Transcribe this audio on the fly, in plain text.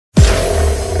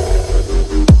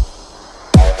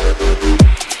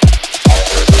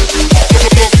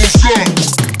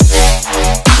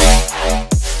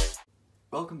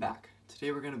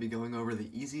Today we're going to be going over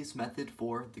the easiest method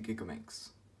for the Gigaminx.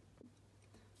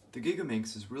 The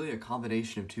Gigaminx is really a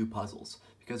combination of two puzzles,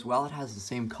 because while it has the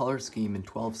same color scheme and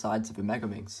 12 sides of the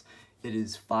Megaminx, it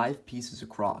is 5 pieces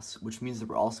across, which means that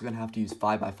we're also going to have to use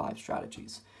 5x5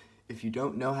 strategies. If you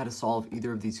don't know how to solve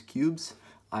either of these cubes,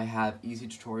 I have easy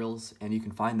tutorials and you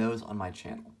can find those on my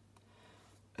channel.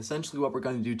 Essentially what we're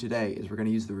going to do today is we're going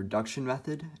to use the reduction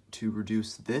method to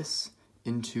reduce this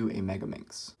into a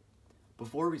Megaminx.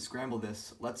 Before we scramble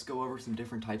this, let's go over some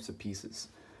different types of pieces.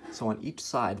 So on each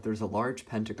side, there's a large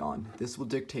pentagon. This will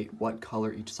dictate what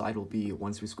color each side will be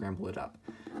once we scramble it up.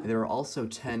 And there are also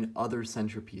 10 other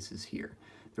centerpieces here.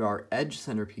 There are edge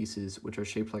centerpieces, which are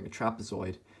shaped like a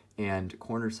trapezoid, and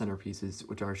corner centerpieces,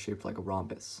 which are shaped like a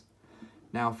rhombus.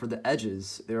 Now for the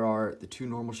edges, there are the 2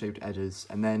 normal shaped edges,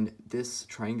 and then this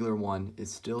triangular one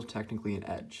is still technically an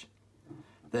edge.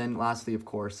 Then lastly, of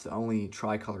course, the only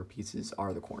tricolor pieces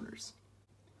are the corners.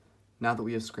 Now that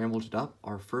we have scrambled it up,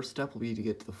 our first step will be to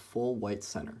get to the full white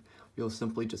center. We'll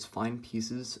simply just find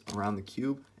pieces around the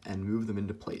cube and move them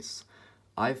into place.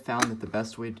 I've found that the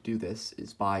best way to do this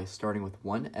is by starting with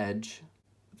one edge,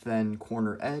 then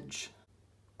corner edge,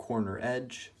 corner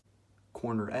edge,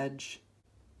 corner edge,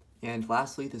 and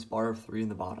lastly this bar of 3 in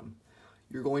the bottom.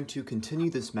 You're going to continue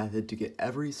this method to get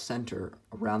every center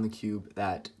around the cube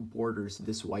that borders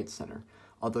this white center.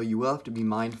 Although you will have to be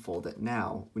mindful that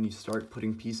now, when you start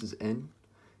putting pieces in,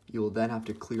 you will then have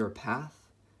to clear a path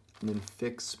and then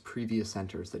fix previous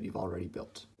centers that you've already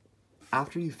built.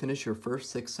 After you finish your first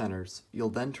 6 centers, you'll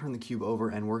then turn the cube over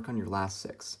and work on your last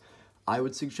 6. I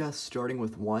would suggest starting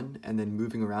with 1 and then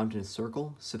moving around in a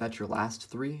circle so that your last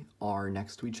 3 are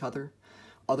next to each other.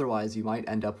 Otherwise, you might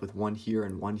end up with 1 here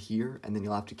and 1 here, and then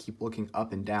you'll have to keep looking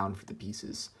up and down for the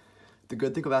pieces. The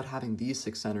good thing about having these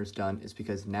 6 centers done is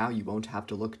because now you won't have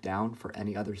to look down for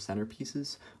any other center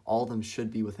pieces. All of them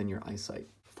should be within your eyesight.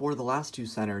 For the last 2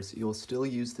 centers, you'll still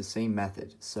use the same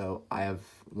method. So I have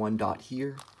 1 dot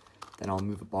here, then I'll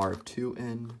move a bar of 2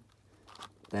 in,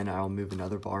 then I'll move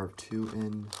another bar of 2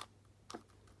 in,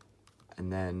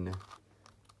 and then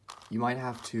you might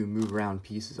have to move around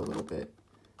pieces a little bit.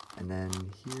 And then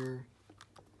here,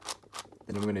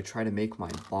 then I'm going to try to make my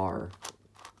bar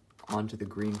onto the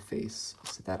green face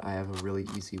so that I have a really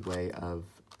easy way of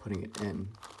putting it in.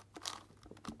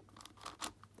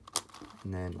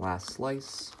 And then last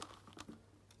slice,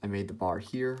 I made the bar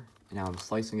here, and now I'm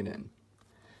slicing it in.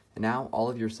 And now all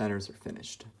of your centers are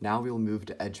finished. Now we will move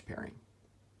to edge pairing.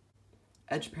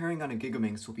 Edge pairing on a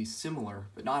Gigaminx will be similar,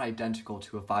 but not identical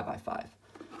to a 5x5.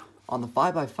 On the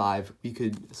 5x5, we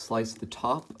could slice the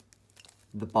top,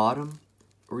 the bottom,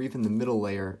 or even the middle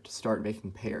layer to start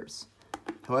making pairs.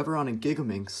 However, on a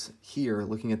Gigaminx, here,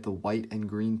 looking at the white and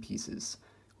green pieces,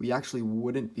 we actually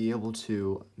wouldn't be able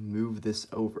to move this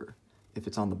over if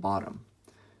it's on the bottom.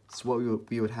 So what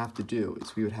we would have to do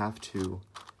is we would have to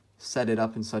set it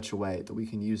up in such a way that we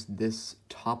can use this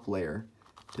top layer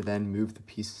to then move the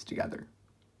pieces together.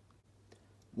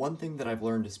 One thing that I've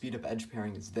learned to speed up edge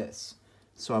pairing is this.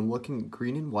 So I'm looking at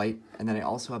green and white, and then I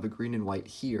also have a green and white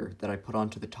here that I put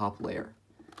onto the top layer.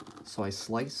 So I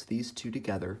slice these 2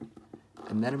 together,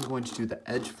 and then I'm going to do the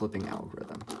edge flipping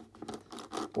algorithm.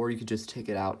 Or you could just take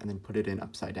it out and then put it in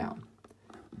upside down.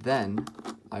 Then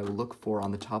I will look for,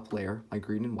 on the top layer, my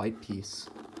green and white piece,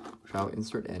 which I'll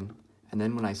insert in, and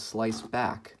then when I slice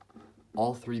back,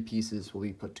 all 3 pieces will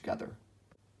be put together.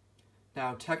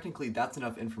 Now technically that's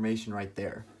enough information right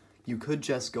there. You could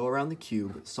just go around the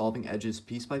cube, solving edges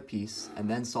piece by piece, and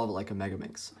then solve it like a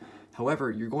Megaminx.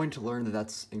 However, you're going to learn that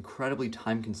that's incredibly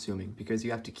time-consuming because you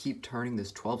have to keep turning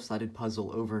this 12-sided puzzle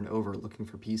over and over looking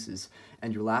for pieces,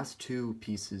 and your last 2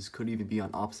 pieces could even be on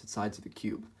opposite sides of the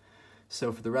cube.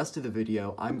 So for the rest of the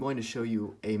video, I'm going to show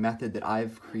you a method that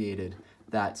I've created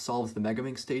that solves the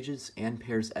Megaminx stages and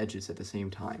pairs edges at the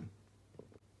same time.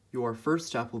 Your first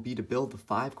step will be to build the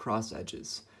 5 cross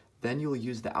edges. Then you'll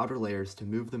use the outer layers to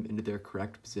move them into their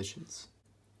correct positions.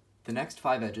 The next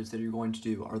 5 edges that you're going to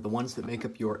do are the ones that make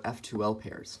up your F2L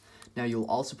pairs. Now you'll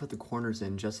also put the corners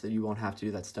in just so that you won't have to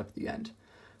do that step at the end.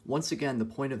 Once again, the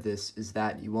point of this is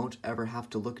that you won't ever have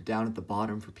to look down at the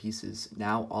bottom for pieces.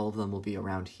 Now all of them will be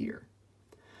around here.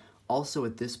 Also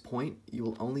at this point, you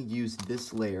will only use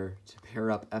this layer to pair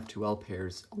up F2L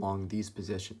pairs along these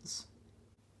positions.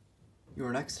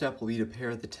 Your next step will be to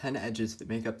pair the 10 edges that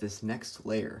make up this next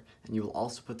layer, and you will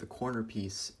also put the corner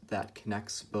piece that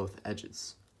connects both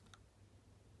edges.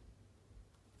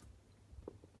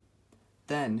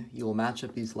 Then, you will match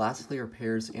up these last layer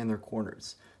pairs and their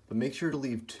corners, but make sure to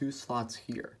leave 2 slots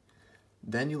here.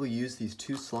 Then you will use these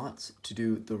 2 slots to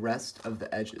do the rest of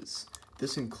the edges.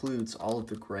 This includes all of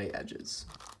the gray edges.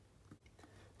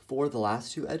 For the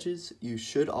last two edges, you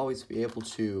should always be able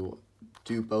to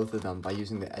do both of them by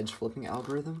using the edge flipping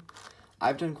algorithm.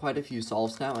 I've done quite a few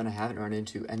solves now and I haven't run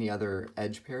into any other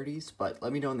edge parities, but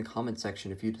let me know in the comment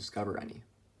section if you discover any.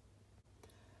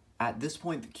 At this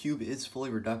point, the cube is fully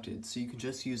reducted, so you can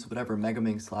just use whatever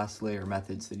Megaminx last layer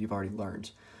methods that you've already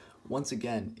learned. Once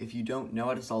again, if you don't know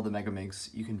how to solve the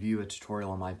Megaminx, you can view a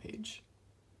tutorial on my page.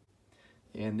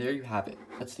 And there you have it.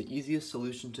 That's the easiest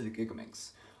solution to the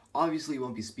Gigaminx. Obviously you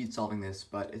won't be speed solving this,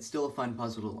 but it's still a fun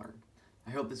puzzle to learn.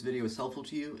 I hope this video was helpful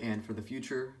to you, and for the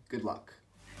future, good luck.